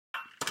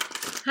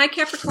Hi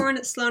Capricorn,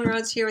 it's Sloan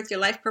Rhodes here with your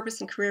life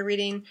purpose and career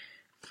reading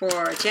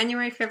for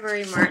January,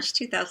 February, March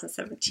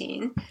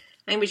 2017. I'm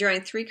going to be drawing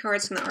 3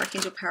 cards from the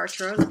Archangel Power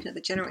Tarot, looking at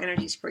the general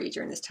energies for you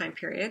during this time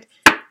period.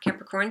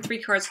 Capricorn,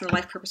 3 cards from the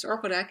Life Purpose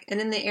Oracle deck. And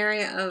in the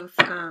area of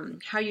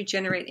how you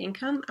generate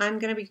income, I'm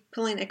going to be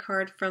pulling a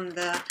card from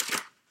the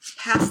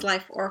Past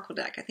Life Oracle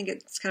deck. I think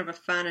it's kind of a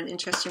fun and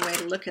interesting way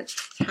to look at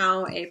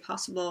how a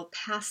possible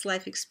past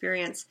life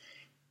experience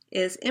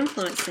is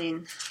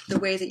influencing the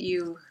way that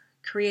you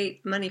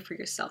create money for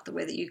yourself, the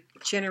way that you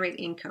generate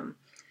income,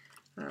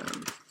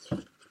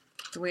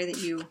 the way that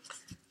you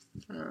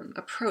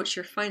approach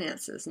your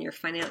finances and your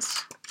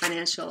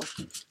financial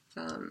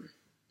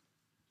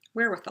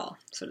wherewithal,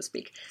 so to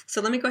speak.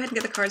 So let me go ahead and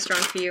get the cards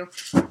drawn for you,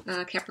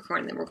 Capricorn,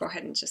 and then we'll go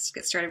ahead and just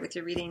get started with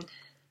your reading.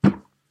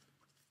 Okay.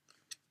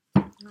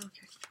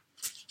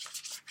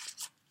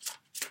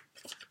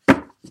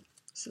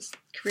 This is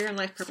Career and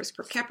Life Purpose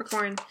for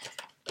Capricorn,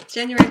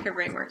 January,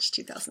 February, March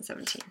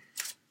 2017.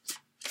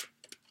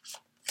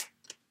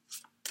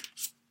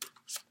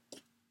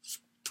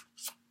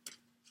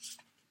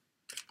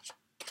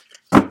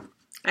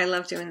 I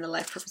love doing the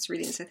life purpose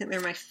readings. I think they're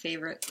my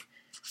favorite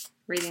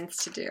readings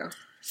to do.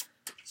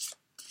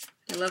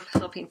 I love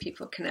helping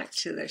people connect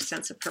to their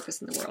sense of purpose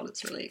in the world.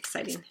 It's really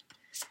exciting.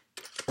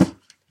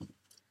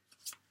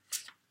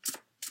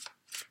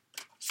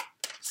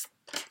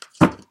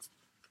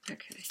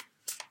 Okay.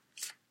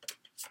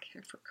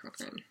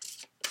 Capricorn.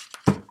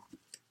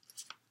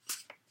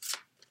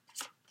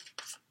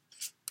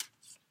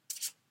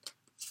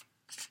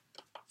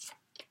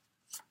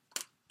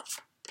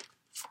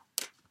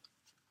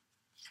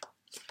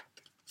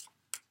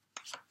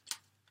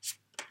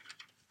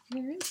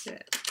 Where is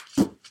it?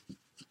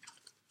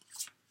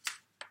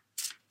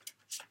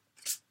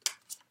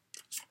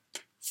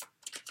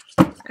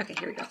 Okay,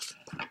 here we go.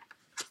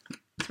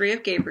 3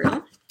 of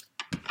Gabriel.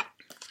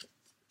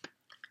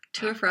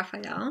 2 of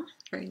Raphael.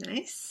 Very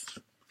nice.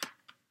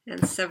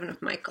 And 7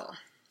 of Michael.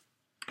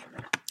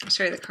 I'll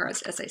show you the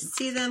cards as I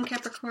see them,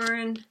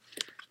 Capricorn.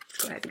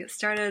 Let's go ahead and get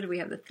started. We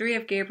have the 3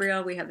 of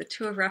Gabriel. We have the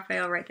 2 of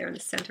Raphael right there in the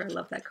center. I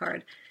love that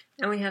card.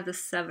 And we have the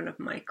 7 of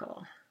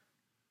Michael.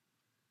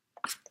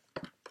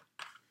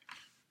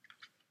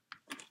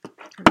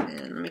 And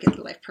then let me get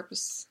the life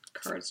purpose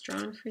cards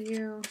drawn for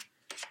you.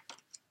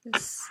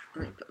 Let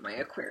me put my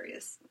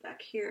Aquarius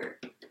back here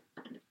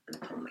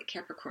and pull my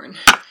Capricorn.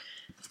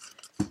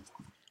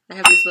 I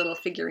have these little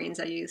figurines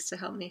I use to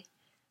help me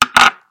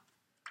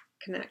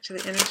connect to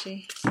the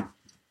energy.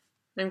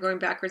 I'm going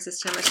backwards this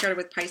time. I started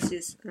with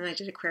Pisces and I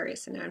did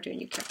Aquarius, and now I'm doing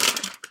you, Capricorn.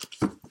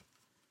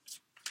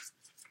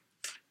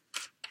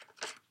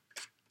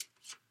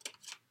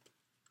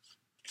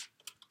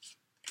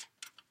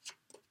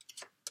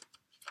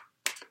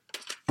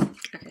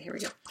 Okay, here we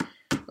go.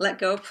 Let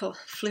go,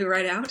 flew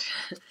right out.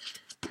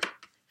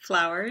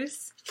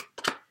 Flowers.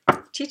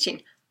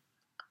 Teaching.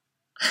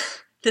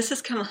 This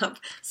has come up.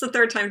 It's the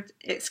 3rd time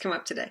it's come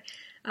up today.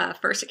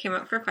 First it came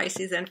up for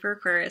Pisces, then for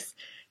Aquarius,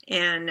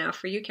 and now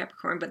for you,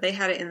 Capricorn. But they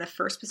had it in the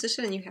 1st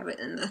position, and you have it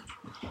in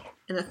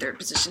the 3rd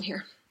position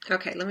here.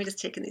 Okay, let me just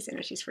take in these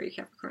energies for you,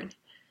 Capricorn.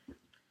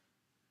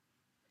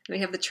 We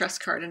have the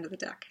Trust card under the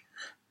deck.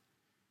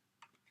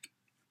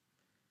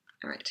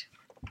 All right.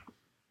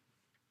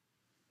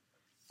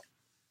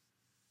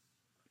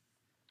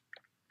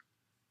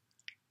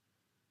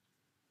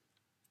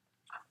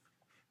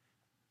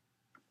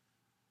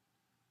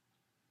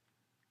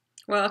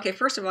 Well, okay,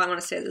 first of all, I want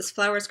to say this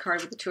Flowers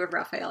card with the 2 of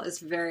Raphael is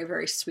very,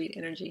 very sweet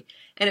energy.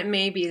 And it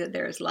may be that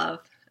there is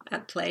love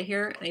at play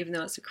here, even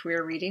though it's a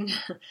career reading.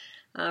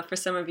 For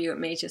some of you, it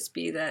may just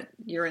be that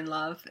you're in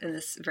love, and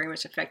this is very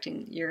much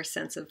affecting your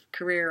sense of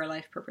career or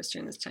life purpose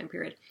during this time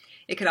period.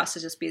 It could also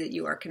just be that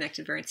you are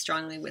connected very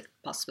strongly with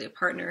possibly a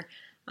partner.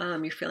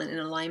 You're feeling in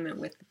alignment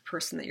with the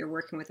person that you're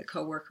working with, a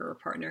coworker or a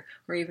partner,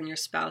 or even your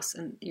spouse,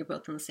 and you're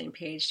both on the same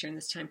page during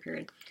this time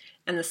period.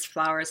 And this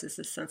Flowers is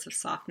this sense of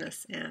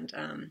softness and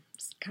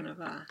kind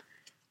of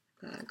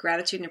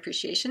gratitude and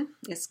appreciation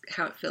is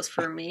how it feels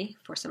for me,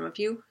 for some of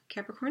you,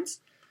 Capricorns.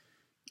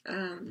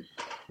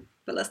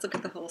 But let's look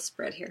at the whole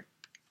spread here.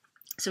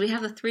 So we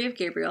have the 3 of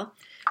Gabriel,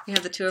 we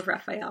have the 2 of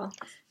Raphael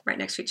right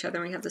next to each other,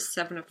 and we have the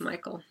 7 of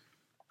Michael.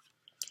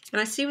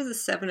 And I see with the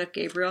 7 of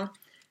Gabriel,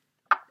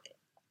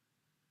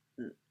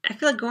 I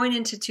feel like going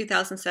into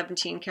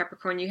 2017,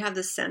 Capricorn, you have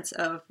this sense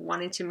of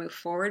wanting to move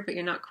forward, but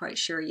you're not quite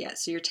sure yet.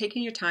 So you're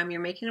taking your time,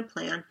 you're making a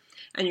plan,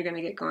 and you're going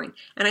to get going.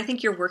 And I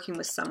think you're working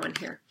with someone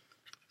here,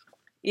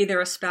 either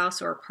a spouse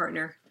or a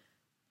partner.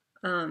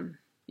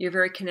 You're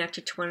very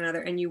connected to one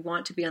another, and you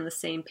want to be on the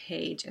same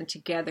page, and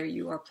together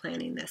you are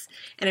planning this.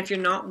 And if you're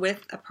not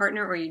with a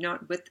partner, or you're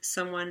not with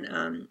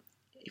someone,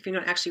 if you're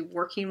not actually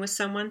working with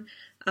someone,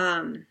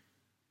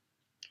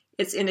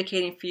 it's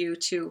indicating for you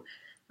to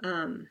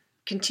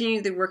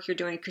continue the work you're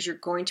doing, because you're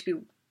going to be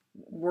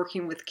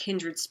working with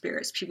kindred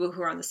spirits, people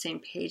who are on the same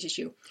page as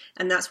you.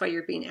 And that's why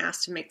you're being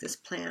asked to make this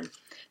plan,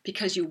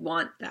 because you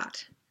want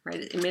that,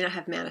 right? It may not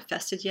have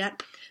manifested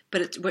yet,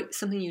 but it's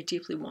something you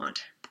deeply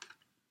want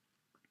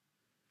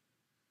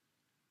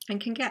and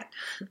can get.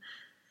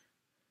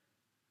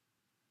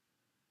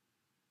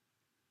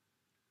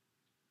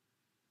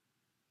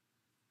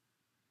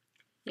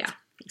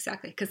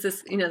 exactly. Because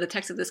this, the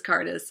text of this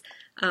card is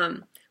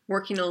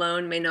working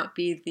alone may not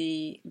be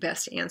the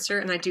best answer.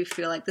 And I do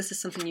feel like this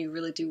is something you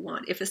really do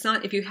want. If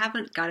you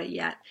haven't got it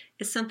yet,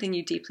 it's something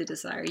you deeply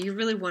desire. You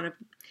really want to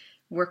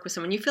work with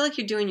someone. You feel like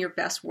you're doing your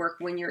best work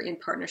when you're in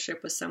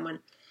partnership with someone,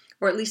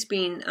 or at least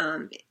being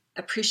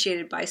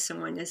appreciated by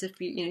someone, as if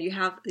you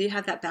have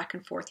that back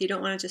and forth. You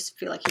don't want to just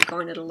feel like you're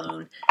going it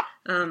alone,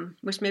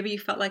 which maybe you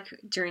felt like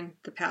during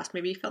the past.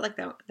 Maybe you felt like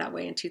that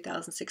way in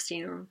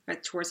 2016 or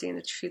right towards the end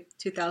of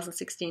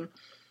 2016.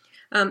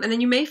 And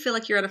then you may feel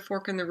like you're at a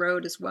fork in the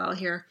road as well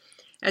here,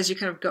 as you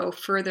kind of go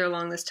further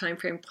along this time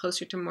frame,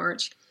 closer to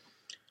March,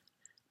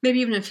 maybe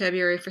even in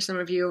February for some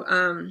of you.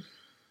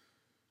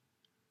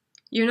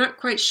 You're not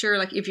quite sure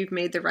like if you've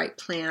made the right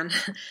plan.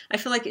 I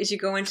feel like as you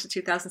go into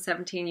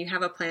 2017, you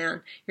have a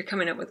plan. You're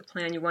coming up with a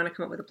plan. You want to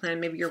come up with a plan.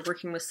 Maybe you're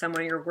working with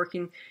someone. You're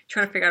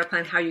trying to figure out a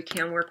plan how you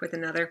can work with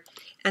another.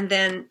 And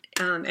then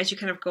as you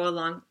kind of go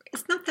along,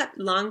 it's not that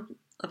long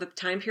of a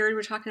time period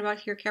we're talking about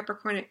here,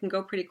 Capricorn. It can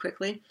go pretty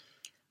quickly.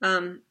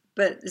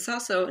 But it's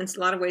also, in a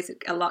lot of ways,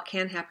 a lot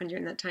can happen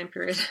during that time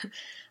period.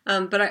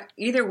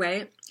 Either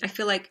way, I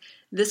feel like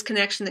this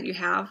connection that you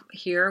have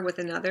here with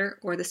another,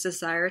 or this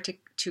desire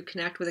to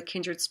connect with a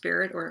kindred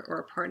spirit or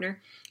a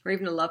partner, or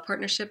even a love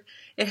partnership,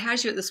 it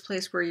has you at this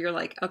place where you're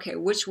like, okay,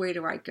 which way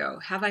do I go?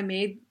 Have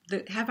I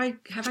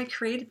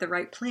created the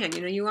right plan?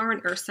 You are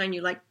an earth sign.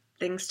 You like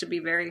things to be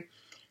very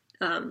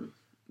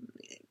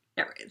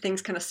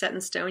things kind of set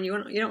in stone. You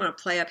don't want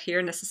to play up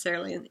here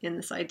necessarily in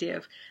this idea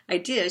of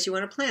ideas. You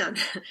want to plan.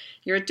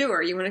 You're a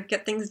doer. You want to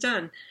get things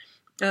done.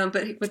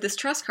 But with this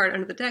trust card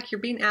under the deck,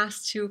 you're being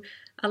asked to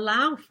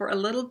allow for a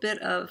little bit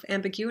of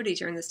ambiguity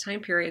during this time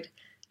period,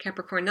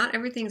 Capricorn. Not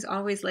everything's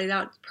always laid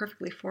out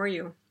perfectly for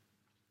you.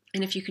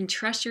 And if you can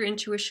trust your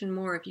intuition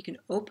more, if you can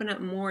open up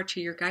more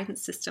to your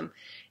guidance system,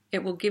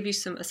 it will give you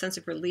a sense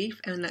of relief.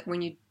 And that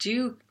when you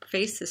do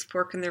face this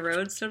fork in the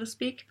road, so to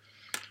speak,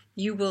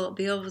 you will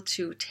be able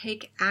to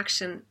take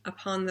action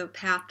upon the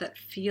path that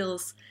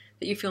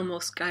you feel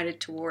most guided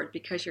toward,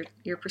 because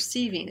you're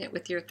perceiving it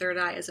with your third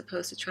eye as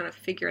opposed to trying to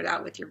figure it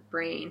out with your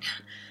brain.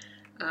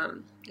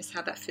 Is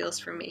how that feels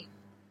for me.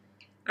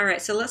 All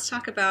right, so let's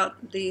talk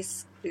about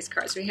these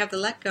cards. We have the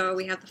Let Go,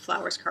 we have the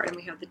Flowers card, and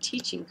we have the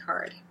Teaching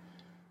card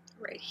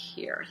right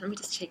here. Let me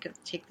just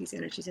take these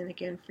energies in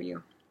again for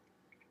you.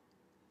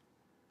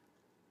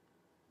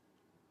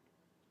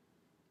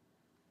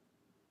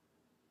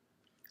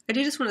 I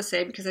do just want to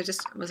say, because I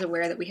just was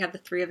aware that we have the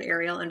Three of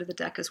Ariel under the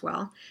deck as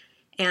well.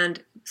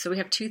 And so we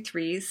have 2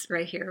 threes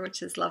right here,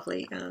 which is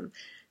lovely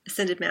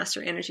Ascended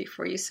Master energy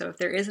for you. So if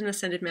there is an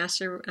Ascended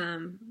Master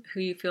who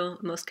you feel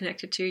most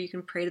connected to, you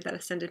can pray to that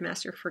Ascended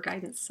Master for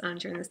guidance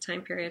during this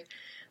time period.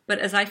 But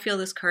as I feel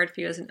this card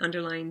for you as an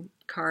underlying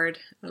card,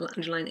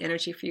 underlying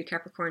energy for you,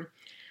 Capricorn,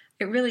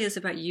 it really is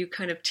about you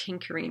kind of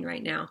tinkering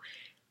right now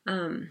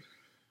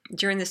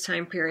during this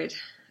time period.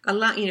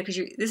 Because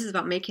this is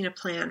about making a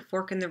plan,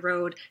 fork in the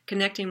road,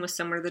 connecting with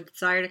someone, or the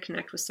desire to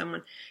connect with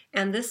someone.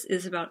 And this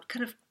is about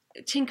kind of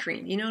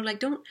tinkering, like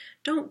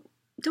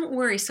don't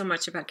worry so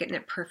much about getting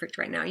it perfect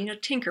right now.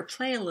 Tinker,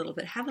 play a little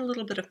bit, have a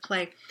little bit of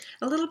play.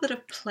 A little bit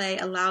of play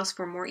allows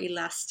for more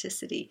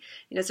elasticity,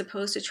 as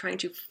opposed to trying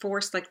to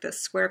force like the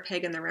square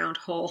peg in the round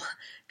hole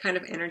kind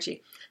of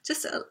energy.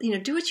 Just,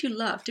 do what you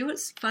love, do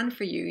what's fun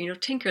for you,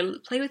 tinker,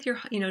 play with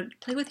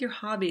your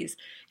hobbies.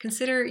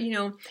 Consider,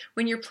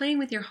 when you're playing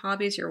with your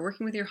hobbies, you're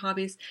working with your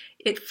hobbies,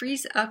 it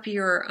frees up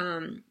your,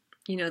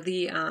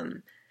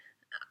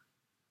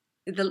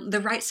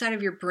 the right side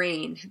of your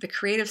brain, the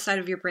creative side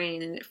of your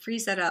brain, and it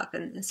frees that up.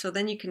 And so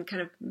then you can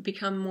kind of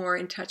become more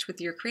in touch with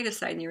your creative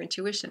side and your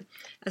intuition,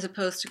 as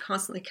opposed to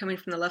constantly coming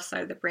from the left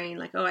side of the brain,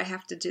 like, oh, I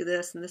have to do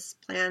this and this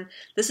plan.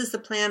 This is the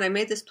plan. I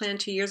made this plan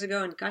 2 years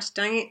ago, and gosh,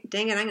 dang it,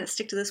 I'm going to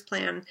stick to this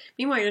plan.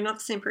 Meanwhile, you're not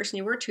the same person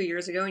you were 2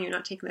 years ago, and you're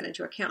not taking that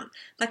into account.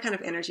 That kind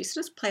of energy. So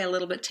just play a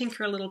little bit,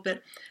 tinker a little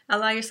bit,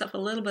 allow yourself a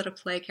little bit of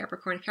play,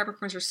 Capricorn.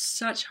 Capricorns are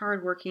such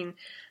hardworking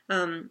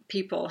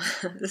people.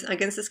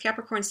 Against this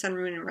Capricorn Sun,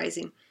 Moon, and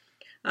Rising.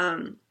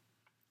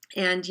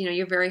 And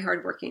you're very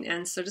hardworking,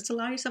 and so just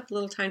allow yourself a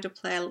little time to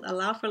play,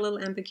 allow for a little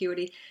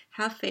ambiguity,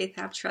 have faith,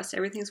 have trust.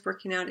 Everything's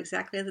working out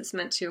exactly as it's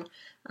meant to,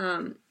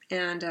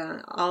 and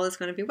all is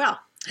going to be well.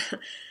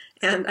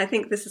 And I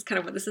think this is kind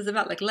of what this is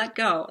about. Like, let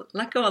go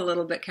a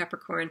little bit,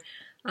 Capricorn.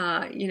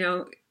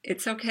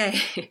 It's okay.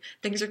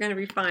 Things are going to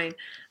be fine.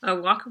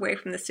 Walk away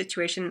from the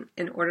situation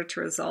in order to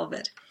resolve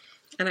it.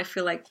 And I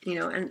feel like,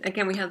 and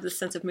again, we have this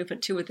sense of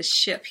movement too with the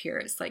ship here.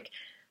 It's like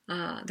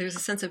there's a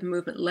sense of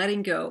movement,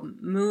 letting go,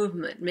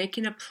 movement,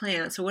 making a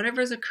plan. So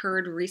whatever has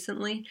occurred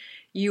recently,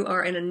 you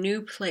are in a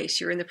new place.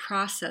 You're in the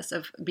process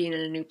of being in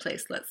a new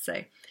place, let's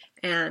say.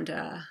 And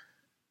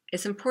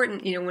it's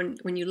important,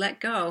 when you let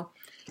go,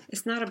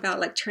 it's not about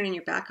like turning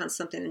your back on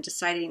something and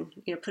deciding,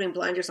 putting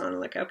blinders on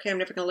and like, okay, I'm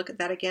never going to look at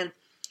that again.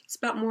 It's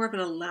about more of an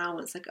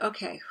allowance, like,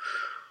 okay,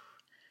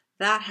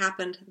 that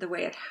happened the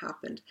way it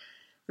happened.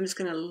 I'm just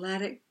going to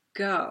let it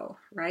go,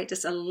 right?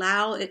 Just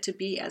allow it to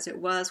be as it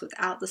was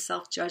without the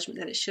self-judgment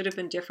that it should have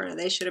been different, or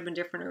they should have been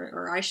different,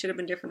 or I should have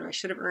been different, or I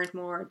should have earned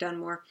more or done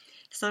more.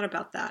 It's not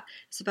about that.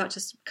 It's about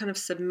just kind of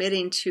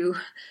submitting to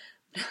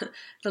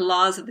the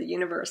laws of the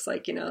universe.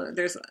 Like,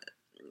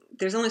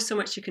 there's only so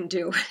much you can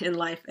do in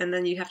life, and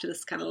then you have to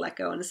just kind of let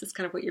go. And this is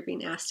kind of what you're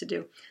being asked to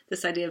do.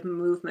 This idea of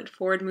movement,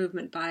 forward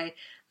movement by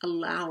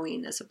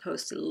allowing as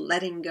opposed to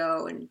letting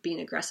go and being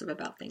aggressive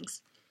about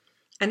things.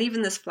 And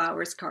even this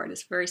flowers card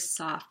is very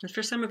soft. And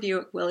for some of you,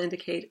 it will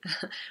indicate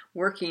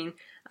working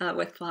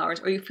with flowers,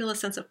 or you feel a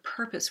sense of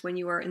purpose when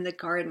you are in the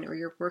garden, or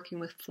you're working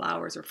with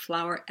flowers or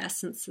flower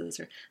essences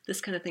or this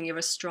kind of thing. You have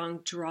a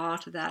strong draw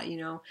to that,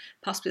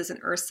 Possibly as an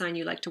earth sign,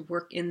 you like to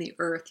work in the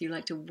earth. You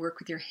like to work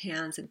with your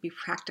hands and be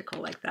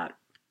practical like that.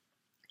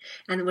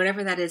 And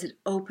whatever that is, it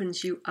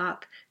opens you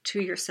up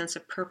to your sense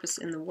of purpose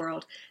in the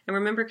world. And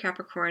remember,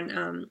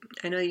 Capricorn,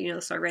 I know you know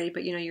this already,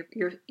 but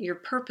your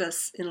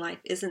purpose in life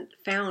isn't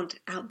found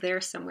out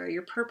there somewhere.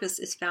 Your purpose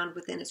is found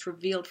within. It's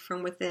revealed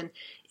from within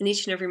in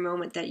each and every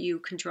moment that you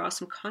can draw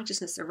some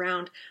consciousness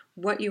around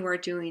what you are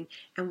doing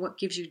and what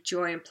gives you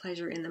joy and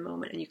pleasure in the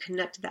moment. And you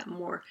connect to that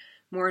more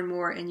and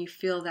more, and you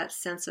feel that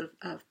sense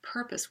of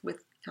purpose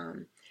with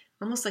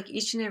almost like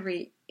each and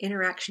every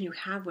interaction you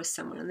have with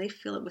someone, and they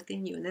feel it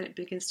within you, and then it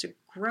begins to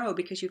grow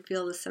because you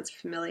feel this sense of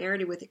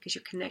familiarity with it because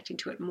you're connecting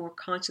to it more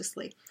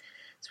consciously.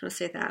 Just want to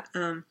say that.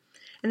 And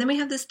then we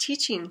have this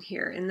teaching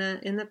here in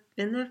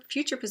the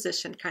future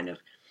position, kind of,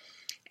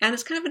 and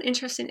it's kind of an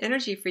interesting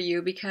energy for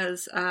you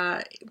because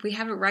we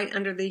have it right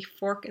under the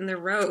fork in the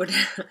road.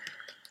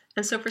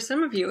 And so for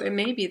some of you, it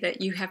may be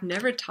that you have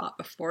never taught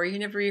before. You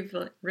never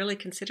even really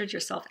considered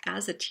yourself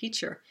as a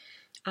teacher.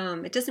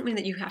 It doesn't mean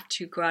that you have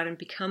to go out and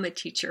become a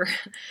teacher,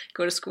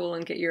 go to school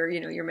and get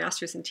your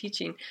master's in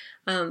teaching.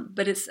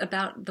 But it's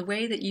about the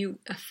way that you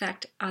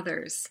affect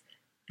others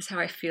is how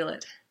I feel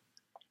it.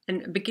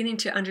 And beginning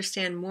to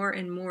understand more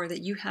and more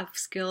that you have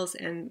skills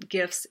and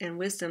gifts and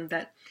wisdom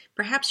that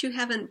perhaps you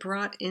haven't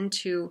brought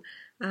into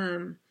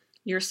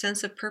your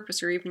sense of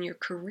purpose or even your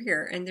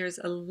career. And there's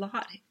a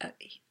lot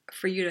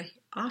for you to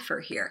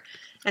offer here.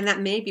 And that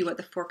may be what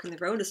the fork in the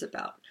road is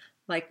about.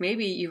 Like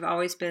maybe you've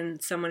always been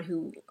someone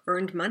who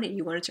earned money.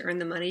 You wanted to earn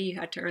the money. You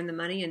had to earn the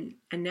money.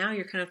 And now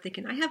you're kind of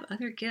thinking, I have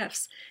other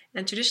gifts.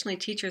 And traditionally,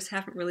 teachers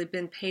haven't really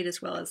been paid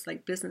as well as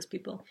like business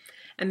people.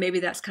 And maybe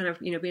that's kind of,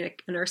 being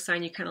an earth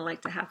sign, you kind of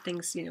like to have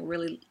things,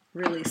 really,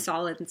 really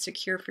solid and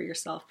secure for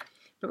yourself.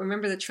 But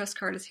remember, the trust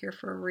card is here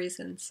for a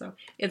reason. So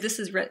if this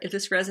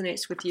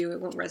resonates with you,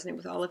 it won't resonate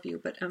with all of you.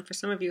 But for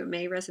some of you, it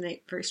may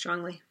resonate very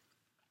strongly.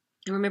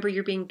 And remember,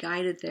 you're being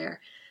guided there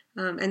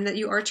and that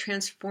you are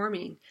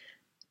transforming.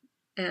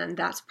 And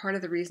that's part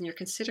of the reason you're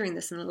considering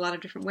this in a lot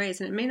of different ways.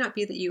 And it may not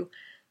be that you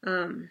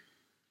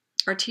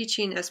are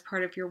teaching as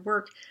part of your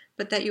work,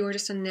 but that you are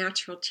just a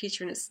natural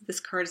teacher. And this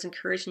card is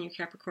encouraging you,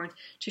 Capricorn,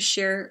 to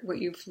share what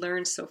you've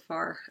learned so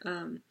far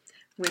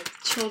with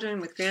children,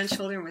 with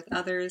grandchildren, with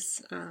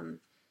others.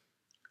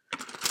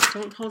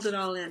 Don't hold it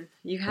all in.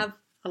 You have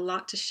a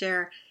lot to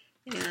share.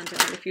 And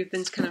if you've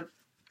been kind of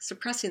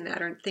suppressing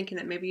that or thinking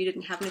that maybe you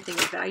didn't have anything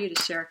of value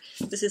to share,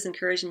 this is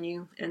encouraging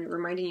you and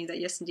reminding you that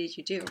yes, indeed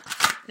you do.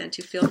 And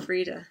to feel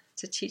free to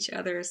teach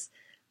others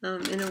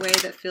in a way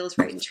that feels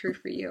right and true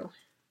for you.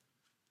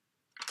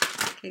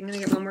 Okay, I'm going to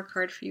get one more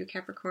card for you,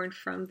 Capricorn,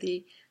 from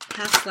the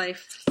Past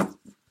Life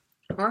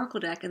Oracle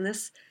deck. And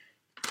this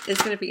is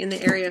going to be in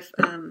the area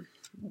of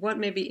what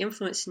may be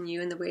influencing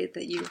you in the way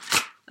that you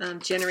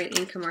generate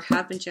income or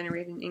have been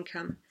generating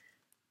income,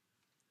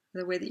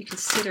 the way that you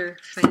consider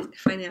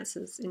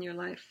finances in your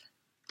life.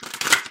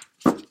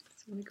 So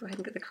let me go ahead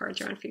and get the card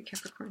drawn for you,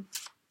 Capricorn.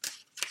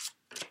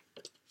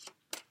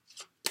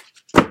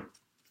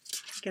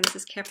 Again, this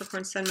is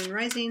Capricorn, Sun, Moon,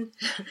 Rising.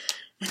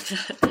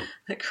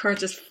 The card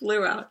just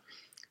flew out.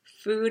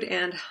 Food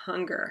and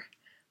hunger.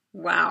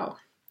 Wow.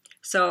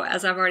 So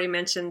as I've already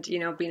mentioned,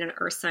 being an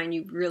earth sign,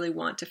 you really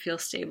want to feel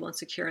stable and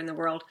secure in the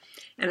world.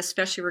 And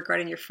especially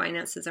regarding your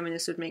finances,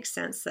 this would make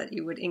sense that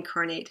you would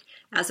incarnate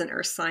as an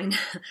earth sign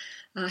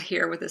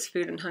here with this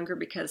food and hunger,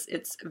 because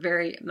it's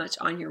very much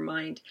on your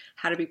mind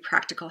how to be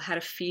practical, how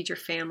to feed your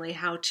family,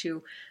 how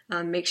to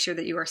make sure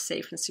that you are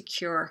safe and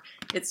secure.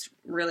 It's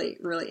really,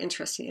 really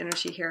interesting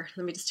energy here.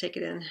 Let me just take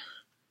it in.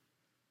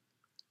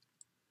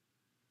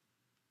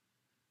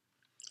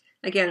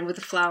 Again, with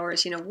the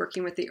flowers,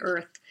 working with the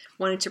earth,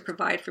 wanting to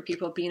provide for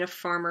people, being a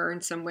farmer in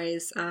some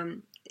ways,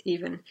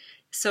 even.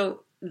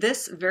 So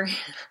this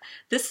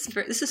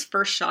is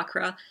first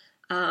chakra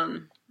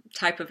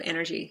type of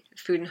energy,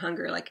 food and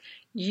hunger. Like,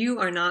 you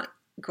are not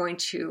going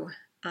to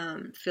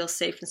feel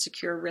safe and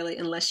secure really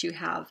unless you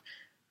have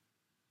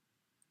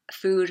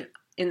food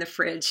in the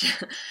fridge,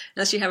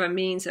 unless you have a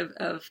means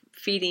of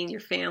feeding your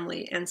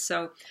family. And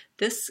so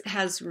this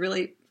has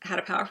really had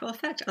a powerful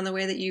effect on the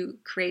way that you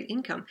create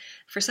income.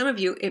 For some of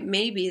you, it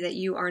may be that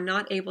you are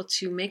not able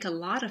to make a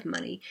lot of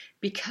money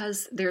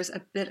because there's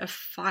a bit of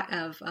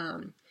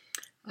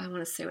I want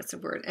to say, what's the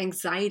word,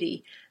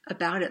 anxiety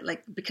about it.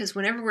 Like, because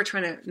whenever we're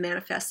trying to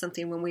manifest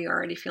something, when we are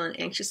already feeling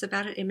anxious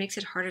about it, it makes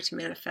it harder to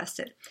manifest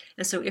it.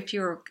 And so if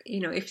you're,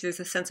 if there's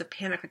a sense of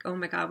panic, like, oh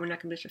my God, we're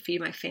not going to be able to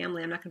feed my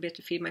family, I'm not going to be able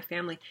to feed my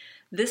family,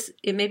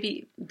 it may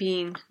be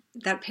being,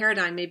 that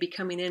paradigm may be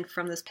coming in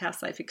from this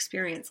past life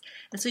experience.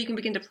 And so you can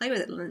begin to play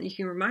with it, and you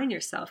can remind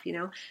yourself,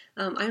 I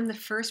am the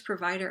first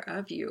provider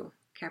of you,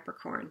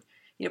 Capricorn.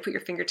 Put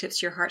your fingertips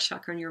to your heart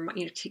chakra and your,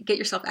 to get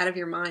yourself out of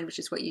your mind, which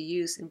is what you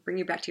use, and bring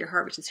you back to your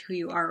heart, which is who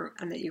you are,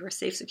 and that you are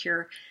safe,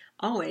 secure,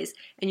 always.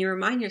 And you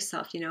remind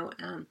yourself,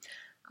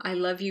 I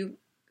love you,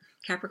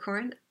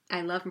 Capricorn.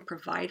 I love and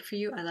provide for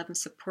you. I love and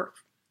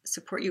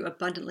support you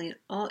abundantly in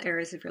all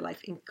areas of your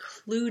life,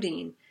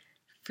 including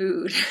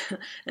food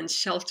and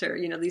shelter.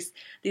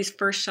 These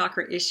first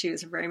chakra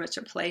issues are very much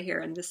at play here,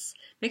 and this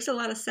makes a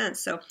lot of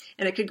sense. So,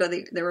 and it could go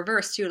the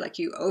reverse too, like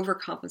you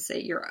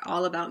overcompensate. You're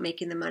all about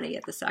making the money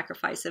at the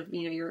sacrifice of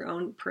your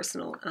own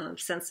personal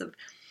sense of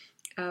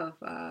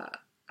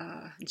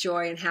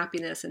joy and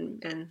happiness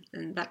and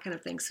that kind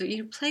of thing. So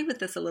you play with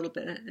this a little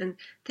bit and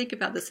think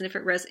about this, and if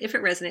it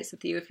resonates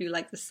with you, if you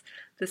like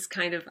this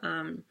kind of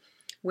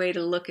way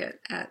to look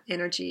at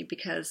energy,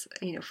 because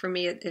for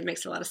me it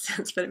makes a lot of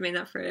sense, but it may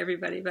not for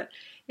everybody. But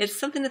it's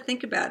something to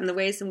think about in the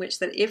ways in which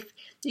that, if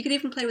you could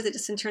even play with it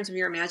just in terms of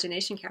your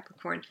imagination,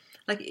 Capricorn.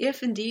 Like,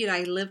 if indeed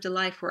I lived a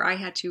life where I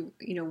had to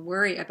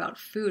worry about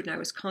food and I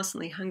was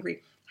constantly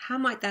hungry, how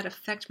might that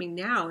affect me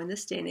now in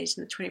this day and age,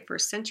 in the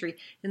 21st century,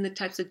 in the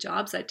types of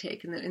jobs I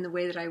take, in the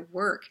way that I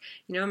work?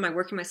 Am I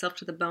working myself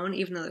to the bone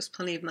even though there's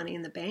plenty of money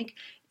in the bank?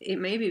 It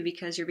may be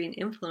because you're being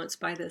influenced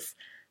by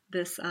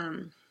this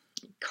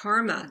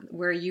karma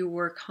where you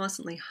were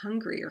constantly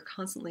hungry or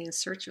constantly in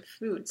search of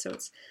food. So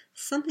it's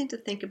something to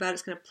think about.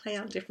 It's going to play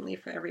out differently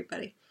for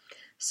everybody.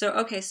 So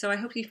I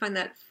hope you find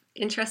that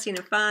interesting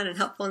and fun and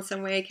helpful in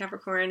some way,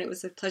 Capricorn. It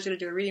was a pleasure to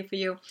do a reading for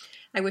you.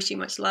 I wish you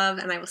much love,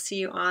 and I will see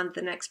you on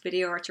the next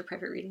video or at your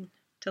private reading.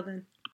 Till then.